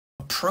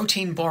A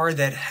protein bar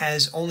that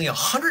has only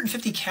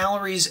 150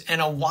 calories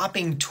and a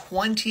whopping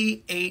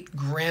 28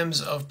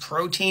 grams of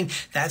protein.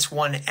 That's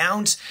 1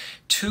 ounce.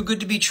 Too good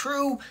to be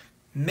true?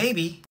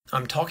 Maybe.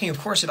 I'm talking, of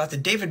course, about the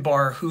David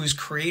bar, whose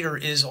creator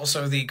is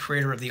also the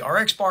creator of the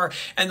RX bar.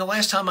 And the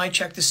last time I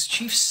checked, the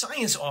chief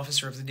science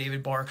officer of the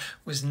David bar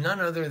was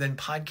none other than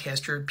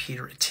podcaster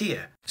Peter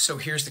Attia. So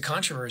here's the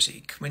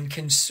controversy. When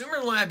Consumer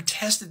Lab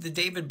tested the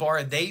David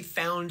bar, they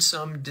found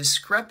some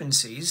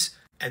discrepancies,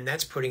 and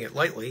that's putting it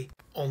lightly.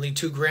 Only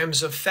 2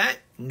 grams of fat?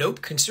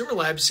 Nope. Consumer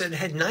Lab said it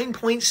had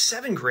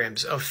 9.7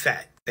 grams of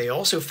fat. They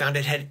also found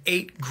it had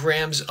 8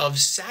 grams of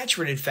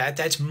saturated fat.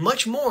 That's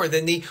much more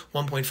than the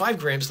 1.5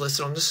 grams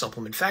listed on the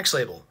supplement facts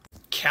label.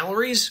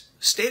 Calories?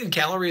 Stated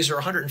calories are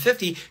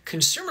 150.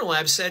 Consumer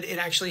Lab said it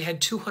actually had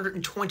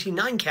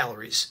 229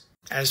 calories.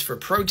 As for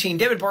protein,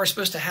 David bar is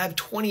supposed to have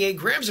 28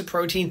 grams of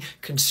protein.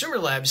 Consumer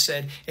Lab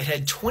said it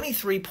had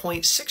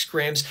 23.6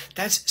 grams.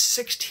 That's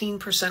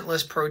 16%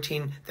 less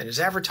protein than is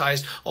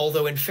advertised,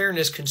 although in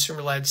fairness,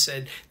 Consumer Lab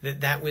said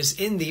that that was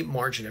in the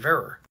margin of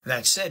error.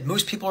 That said,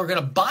 most people are going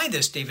to buy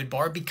this David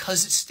bar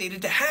because it's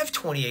stated to have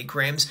 28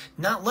 grams,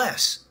 not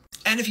less.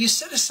 And if you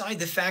set aside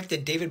the fact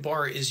that David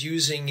bar is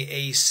using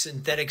a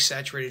synthetic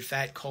saturated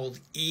fat called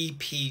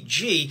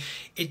EPG,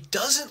 it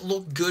doesn't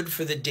look good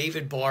for the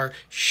David bar.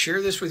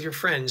 Share this with your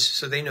friends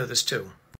so they know this too.